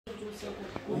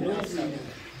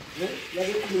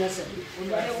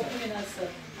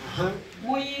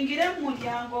Muyingire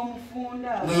mulyango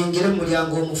omufunda. Muyingire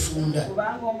mulyango omufunda.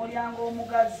 Kubanga omulyango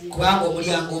omugazi. Kubanga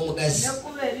omulyango omugazi.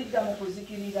 Nekkuba eridda mu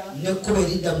kuzikirira. Nekkuba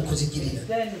eridda mu kuzikirira.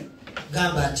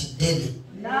 Gamba nti ddene.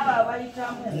 N'abo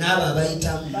abayitamu. N'abo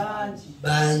abayitamu.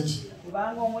 Bangi.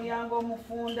 Kubanga omulyango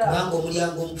omufunda. Kubanga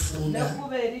omulyango omufunda.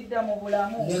 Nekkuba eridda mu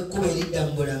bulamu. Nekkuba eridda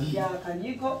mu bulamu.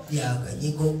 Yakanyigo.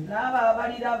 Yakanyigo. N'abo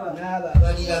abaliraba. N'abo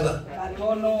abaliraba.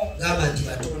 Batono. Gamba nti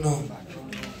batono.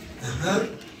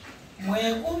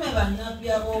 Mwekuume bannabbi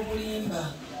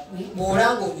ab'obulimba.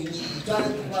 Bw'olanga olunyiriri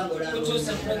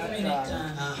kutuusa ku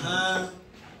 15.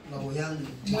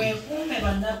 Mwekuume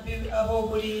bannabbi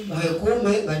ab'obulimba.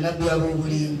 Mwekuume bannabbi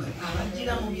ab'obulimba.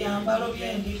 Abajjira mu byambalo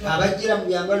by'endiga. Abajjira mu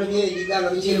byambalo by'endiga nga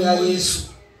bikye bya Yesu.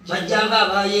 Bajjanga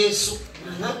aba Yesu.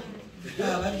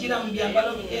 Abajjira mu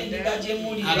byambalo by'endiga gye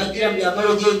muli. Abajjira mu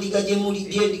byambalo by'endiga gye muli.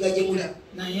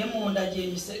 Naye munda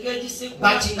gy'emisege egisikula.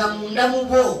 Bati nga munda mu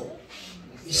bo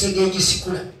misege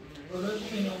egisikula.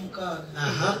 Olw'ekumi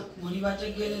muli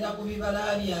bategeerera ku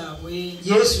bibala byabwe.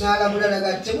 Yesu n'alamula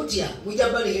laga temutya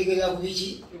mujja baletegerera ku biki?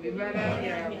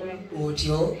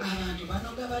 Otyo abantu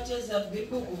banoga batya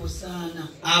ezabbibu ku busaana.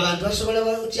 Abantu basobola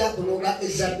batya kunoga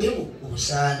ezabbibu ku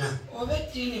busaana. Oba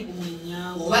ettiini ku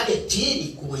mwenyango. Oba ettiini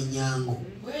ku mwenyango.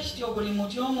 Bwekityo buli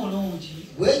muti omulungi.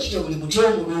 Bwekityo buli muti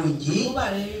omulungi.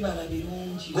 Gubala ebibala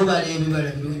birungi. Gubala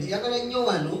ebibala birungi. Njagala nnyo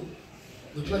wano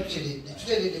bwe tuba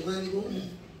tuteredde mwani gumu.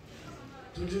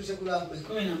 Tutuuse kulamba.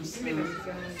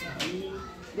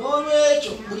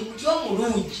 N'olwekyo buli muti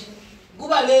omulungi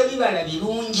gubala ebibala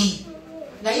birungi.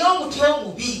 Naye omuti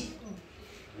omubi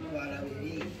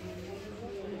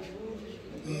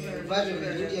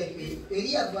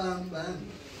eri avamba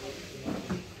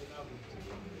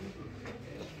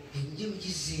enjimu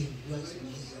kizimbwa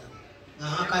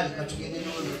kale katugende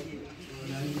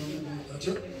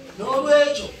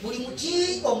n'olwekyo buli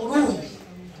muti omulungi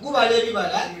gubala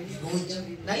ebibala birungi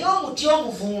naye omuti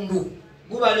omuvundu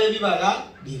gubala ebibala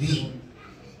bibi.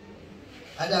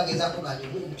 Ate agezako kati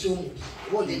omuti omubi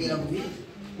oba otegera mubi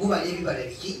gubala ebibala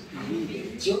biki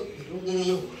kyo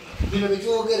ebyongereyo bino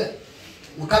byetwogera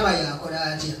Mukama yakola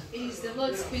atya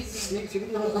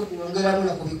kwongeramu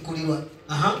nakubikkulirwa.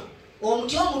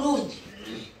 Omuti omulungi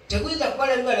teguyinza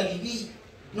kubala bibala bibi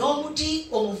n'omuti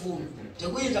omuvundu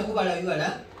teguyinza kubala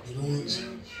bibala birungi.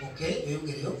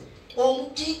 Eyongereyo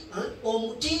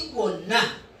omuti gwonna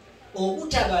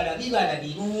ogutabala bibala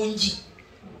birungi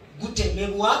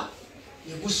gutemebwa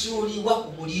ne gusuulibwa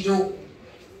ku muliro.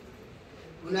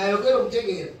 Unayogera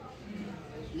omutegeera?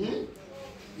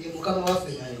 Ye Mukama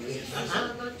waffe yayogera.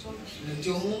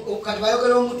 Kati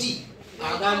bayogera omuti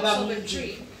agamba nze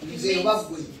oba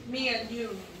ggwe.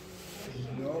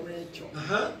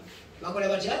 Bakola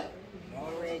batya?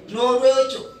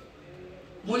 N'olwekyo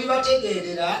muli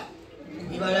bategeerera ku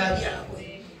bibala byabwe.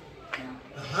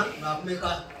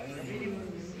 Bakumeka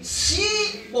si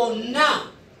bonna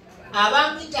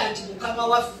abampita nti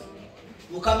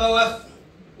Mukama waffe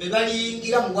be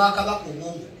baliyingira mu bwakabaka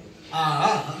obwomu.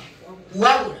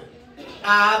 Wabula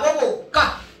abo bokka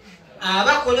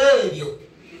abakola ebyo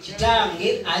Kitange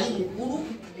ali mu ggulu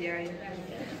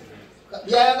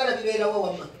byayagala bibeerawo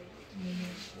wamma.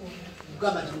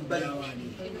 Mugamba nti mubali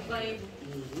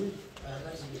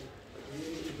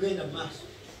genda mu maaso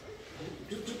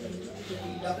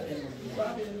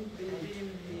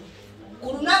ku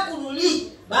lunaku luli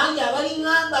bangi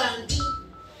abaliŋŋamba nti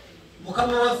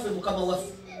Mukama waffe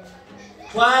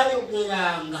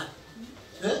twayogeranga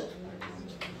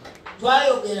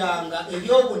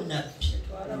ebyobunnabbi.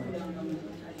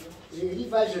 Eri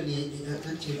version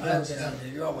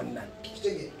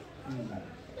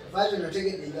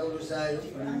otegedde enjawulo zaayo.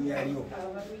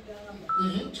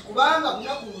 Kubanga ku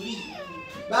lunaku luli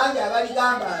bangi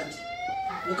abaligamba nti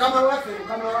Mukama waffe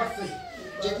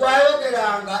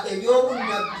tetwayogeranga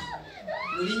ebyobunnabbi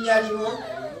mu linnya lyo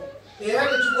era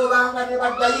netugobanga ne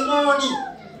baddayimooni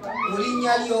mu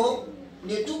linnya lyo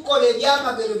ne tukola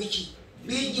ebyamagero biki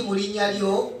bingi mu linnya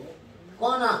lyo.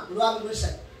 Kona Lwami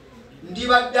Lwesatu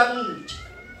ndibaddamu nti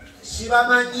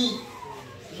sibamanyi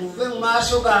muve mu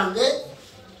maaso gange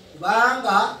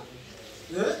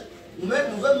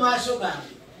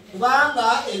kubanga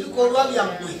ebikolwa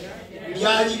byammwe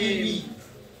byali bibi.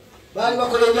 Baali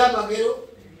bakola ebyamagero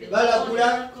balagula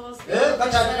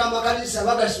batandika amakanisa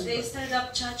bagasula.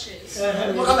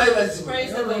 Mukama yebazibwa naye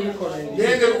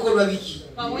ngaebikolwa biki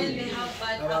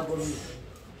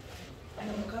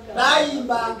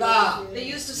bayimbanga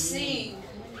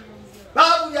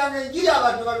babulyanga enjiri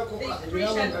abantu balokoka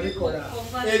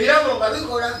ebirabo nga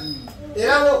bikola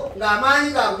erabo ng'amaanyi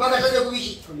gaabwe bagatate ku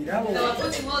biki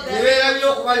nebeera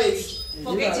byokubala ebiki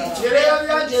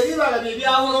nebeera nti ebibala bye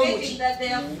byawula omuti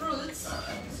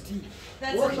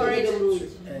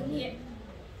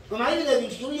omayinira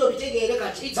ebintu tuli obitegeere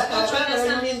kati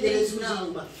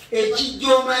abaanengerezimuzimuma ekijja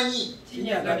omanyi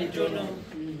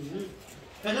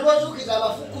kanebwozuukiza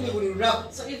abafu 10 buli lunaku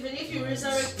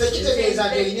tekitegeeza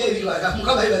nti erina ebibala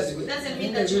mukama bibazibwe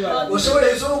osobola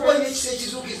ebisobola okuba ekisa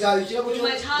ekizuukizaayo kirabyo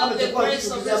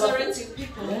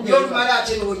olumala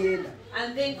ate noliyenda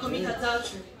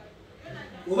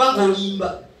oba ng'olimba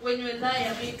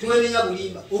tuwenenya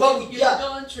bulimba oba bujja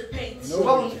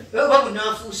oba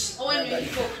bunanfuusi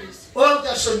oba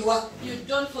butasonyiwa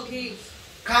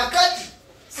kakati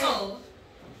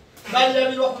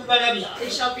balirabirwa ku bibala byabwe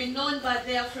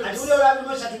ati buli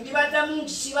olwabimosatu ndibaddamu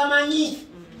nti sibamanyi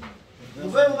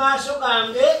muve mu maaso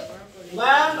gange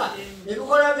kubanga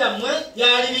ebikola byammwe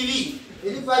byali bibi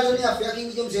erivaayo neyaffe ya King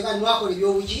James eka niwakola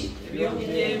ebyobuki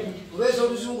obeeza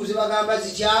oluzungu zebagamba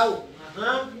zikyawo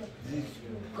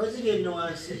koziri eno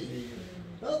wansi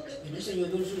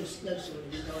enosonyoza oluzungu sijja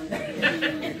lusobola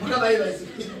mukama yebazi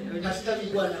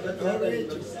kasitabigwana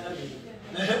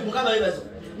mukama yebazi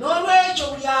n'olwekyo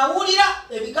buli awulira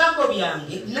ebigambo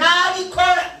byange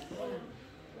n'abikola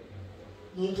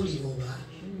mumpulira oba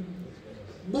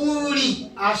buli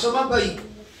asoma bayibu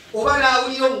oba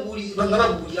n'awulira omubuulira nga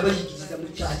babuulira bayigiriza mu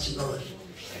kyaki nga wali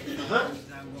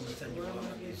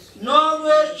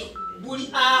n'olwekyo buli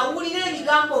awulira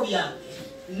ebigambo byange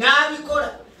n'abikola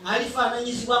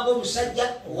alifaananyizibwa ng'omusajja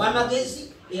ow'amagezi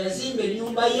eyazimba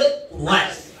ennyumba ye ku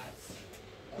lwazi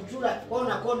kutula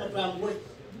koona koona twangwe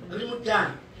ali mu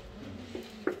ttaano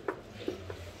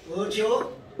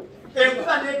otyo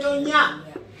enkuba netonya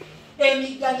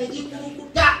emigga ne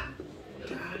gikulukuta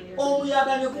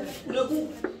omuyaga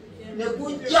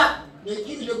negujja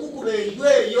negukuba enju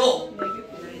eyo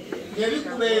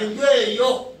nebikuba enju eyo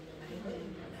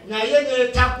naye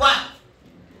netagwa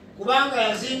kubanga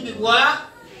yazimbibwa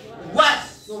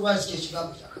lwazi olwazi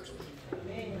kyekigambo kyakatonda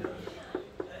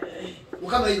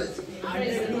mukama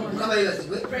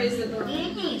yibazibwe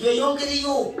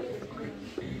tweyongereyo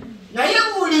naye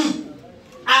buli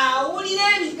awulira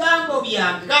ebigambo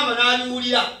byange gamba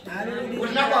n'abiwulira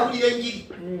bulinaku awulira enjiri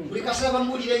buli kasaba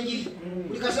bamuwulira enjiri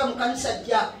buli kasaba mu kanisa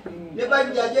jja ne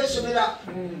bayibuli agyesomera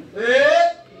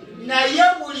naye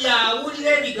buli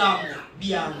awulira ebigambo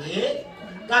byange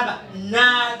gamba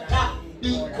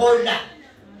n'atabikola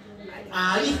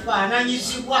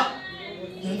alifaananyizibwa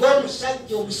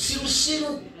ng'omusajja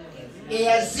omusirusiru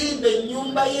eyazimba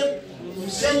ennyumba ye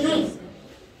musenyu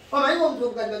omanyi omuntu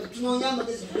okugamba tunoonya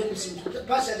amagezi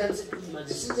tulekusipasatanisekuvuma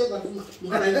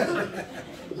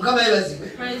mukama yebazibwe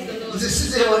nze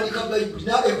sizewandika bayibuli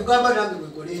ekugamba nange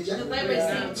wekoleja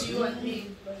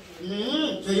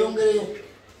tweyongereyo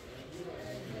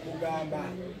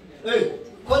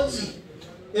kozi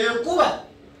enkuba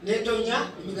netonya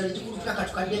emigalo gikulukuta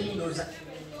katukalira eminooza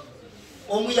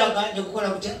omuyaga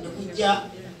negukola butya nekujja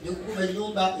nekukuba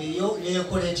ennyumba eyo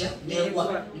nekola etya negwa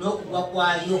n'okugwa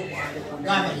kwayo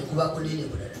gamba nekuba kunene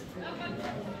bulala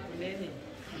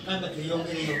gamba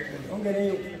tweyongereyo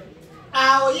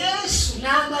awo Yesu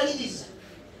n'amaliriza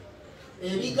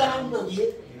ebigambo bye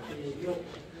ebyo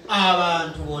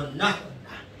abantu bonna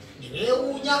ne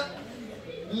beewuunya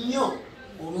nnyo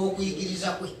olw'okuyigiriza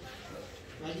kwe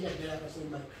malira ddala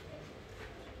akasemba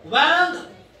kubanga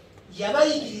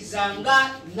yabayigirizanga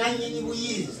nannyini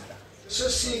buyinza so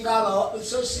singa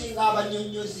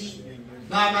abanyonyozi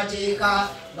b'amateeka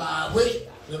baabwe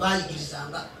bwe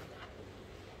bayigirizanga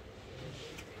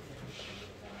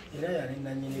era yali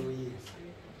nannyini buyinza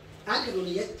angelo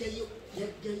ne yajjayo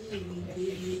ebintu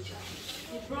ebyekyalo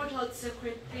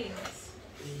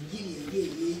enjiri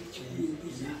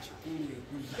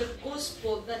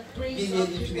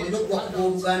eyeyekikuleekuzaebintu okuba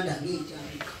Oluganda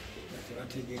ng'ekyandika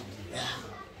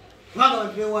kubanga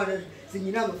abantu bewaana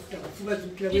zinyina amafuta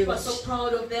bafubazuukira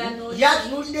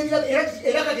yatunulira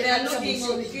era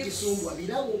katekisumbuwa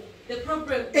birabo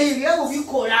ebirabo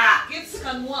bikola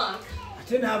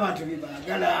ate n'abantu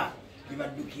bebaagala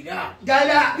bebaddukira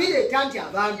ddala bireeta nti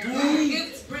abantu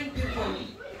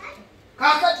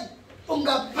kakati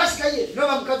nga pasika ye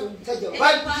noba mukazi omusajja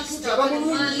bakituta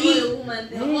abamulungi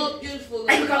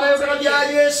ebikamayogero bya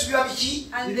Yesu biba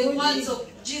biki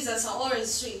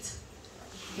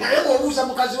naye bw'obuuza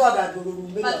mukazi wa ganti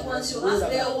olulumbe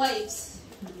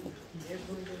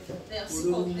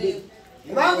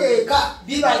kubanga eka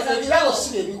ebirabo si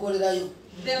bye bikolerayo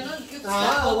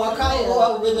waka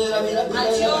bebeera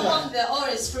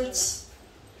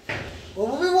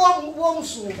obubi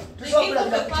bw'omusumba The evil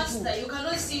of the pastor, you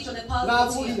cannot see it on the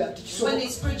pulpit when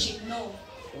he's preaching. No.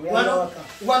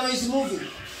 One is moving.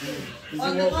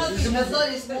 On the pulpit, the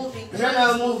Lord is moving.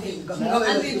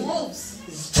 And it moves.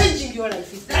 It's changing your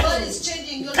life. The Lord is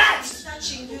changing your life. It's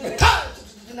touching you.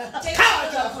 Take a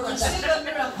receive a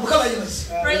miracle.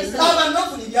 Praise the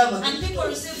Lord. And people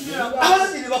receive miracles.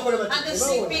 And the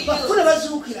sick be healed.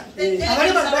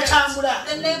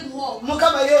 The lame walk.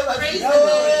 Praise the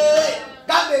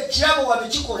Lord.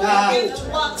 Give to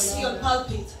works your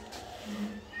pulpit.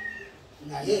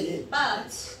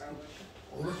 But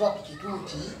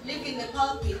live in the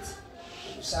pulpit.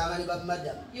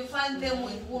 You find them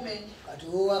with women.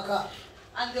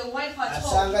 And the wife at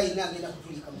home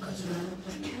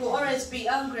will always be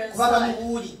angry and sad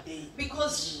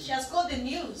because she has got the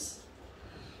news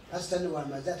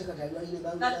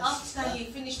that after he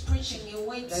finished preaching, he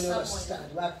went somewhere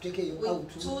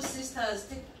with 2 sisters,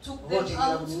 took them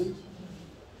out.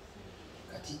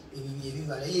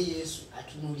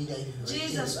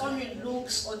 Jesus only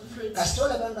looks on fruit. After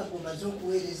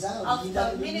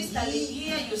ministering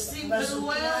here, you sing very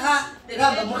well. The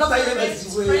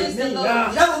ladies praise the Lord.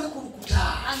 And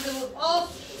the all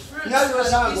fruits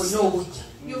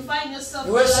you find yourself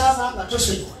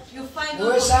you find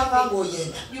yourself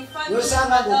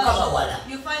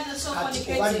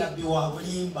fornicating.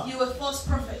 You a false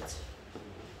prophet.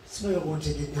 I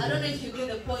don't know if you get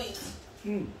the point.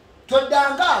 Do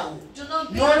not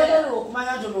be there and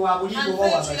fail to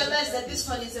realize that this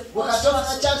one is a false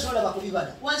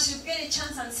prophet. Once you get a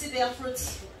chance and see their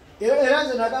fruits. And I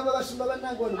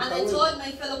told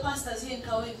my fellow pastors here in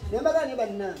Kawempe,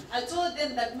 I told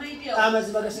them that, my dear, let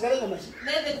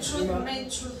the truth remain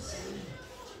truth.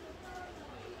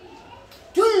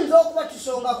 We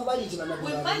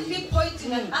might be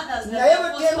pointing at others that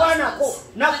are false pastors,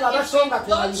 but if we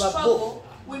don't struggle,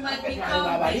 we might become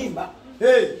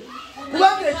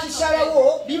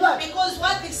because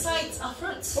what decides are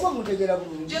fruits. Do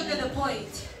you get the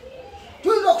point?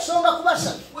 We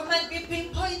might be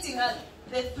pinpointing at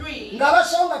the 3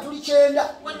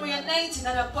 when we are 19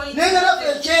 and appointing,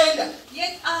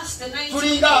 yet us the 19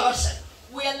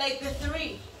 we are like the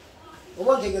 3. Do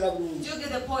you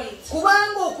get the point?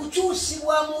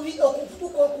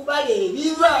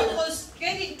 Because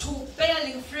getting to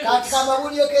bearing fruits,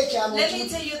 let me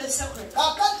tell you the secret.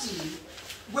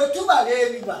 When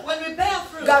we bear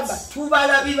fruits, we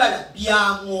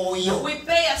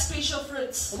bear spiritual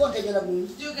fruits. Do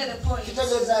you get the point?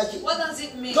 What does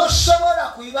it mean?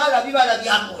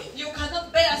 You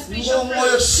cannot bear spiritual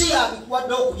fruits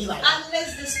unless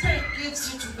the Spirit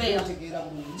gives you to bear. Do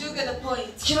you get the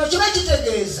point?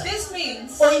 This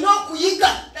means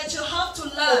that you have to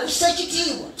learn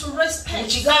to respect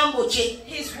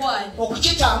His word, to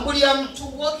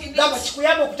walk in it,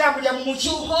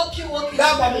 to hope you walk in it.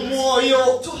 To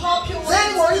help you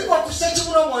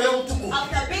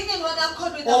after being in one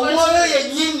accord with the Holy Spirit,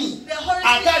 the Holy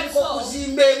Spirit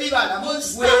will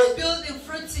start building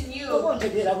fruits in you.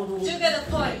 Do you get the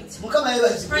point?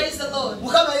 Praise the Lord.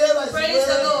 Praise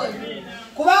the Lord.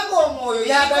 Because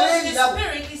the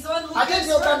Spirit is the one who gives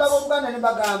fruits.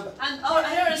 And I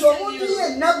understand you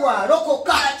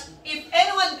that if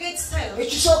anyone gets saved, the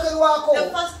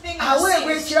first thing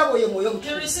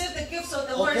you receive the gifts of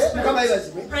the Holy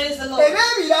Spirit. Praise the Lord.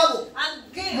 And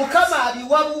gifts,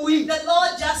 the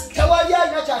Lord just gives.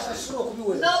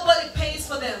 Nobody pays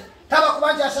for them. Not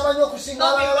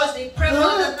because they pray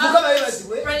more than others.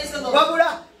 Praise the Lord.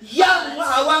 He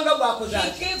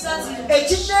gives us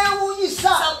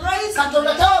surprise. God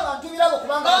does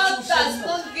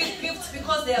not give gifts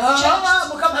because they have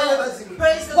changed.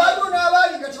 Praise the Lord.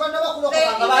 They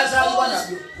even those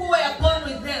who were born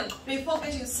with them before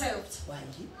getting saved.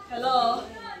 Hello.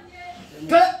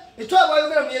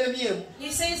 He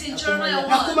says in Jeremiah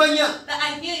 1 that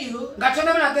I knew you before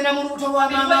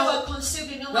you were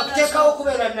conceived in your mother's womb.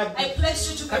 I placed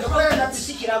you to be a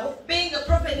prophet. Being a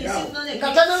prophet is not a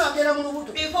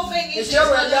gift. Before being into his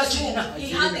mother's womb, he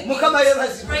had a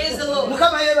gift. Praise the Lord.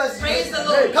 Praise the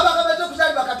Lord.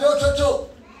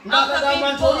 After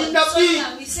being born so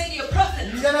young, he said you're a prophet.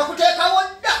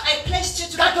 I placed you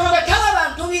to be a prophet.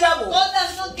 God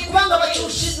does not give you gifts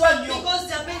because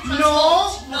they have been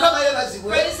transformed. No.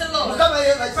 Praise the Lord.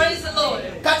 Praise the Lord.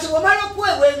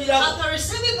 After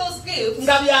receiving those gifts, when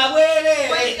they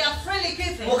are freely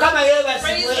given,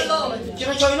 praise the Lord. This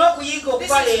is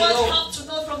what you have to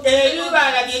know from the Lord.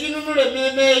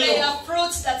 They are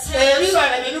fruits that save you. They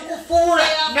are fruits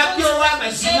that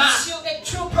makes you a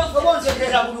true prophet.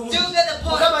 Do you get the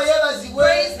point?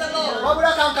 Praise the Lord.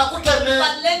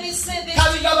 But let me say this to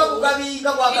you. He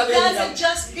doesn't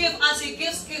just give as He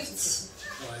gives gifts.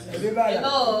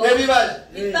 Hello. ebibala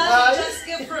It doesn't just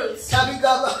give fruits.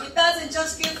 tabigaba It doesn't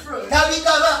just give fruit.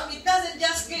 tabigaba It doesn't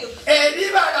just give.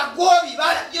 ebibala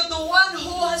gw'obibala You're the one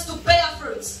who has to bear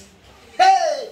fruits.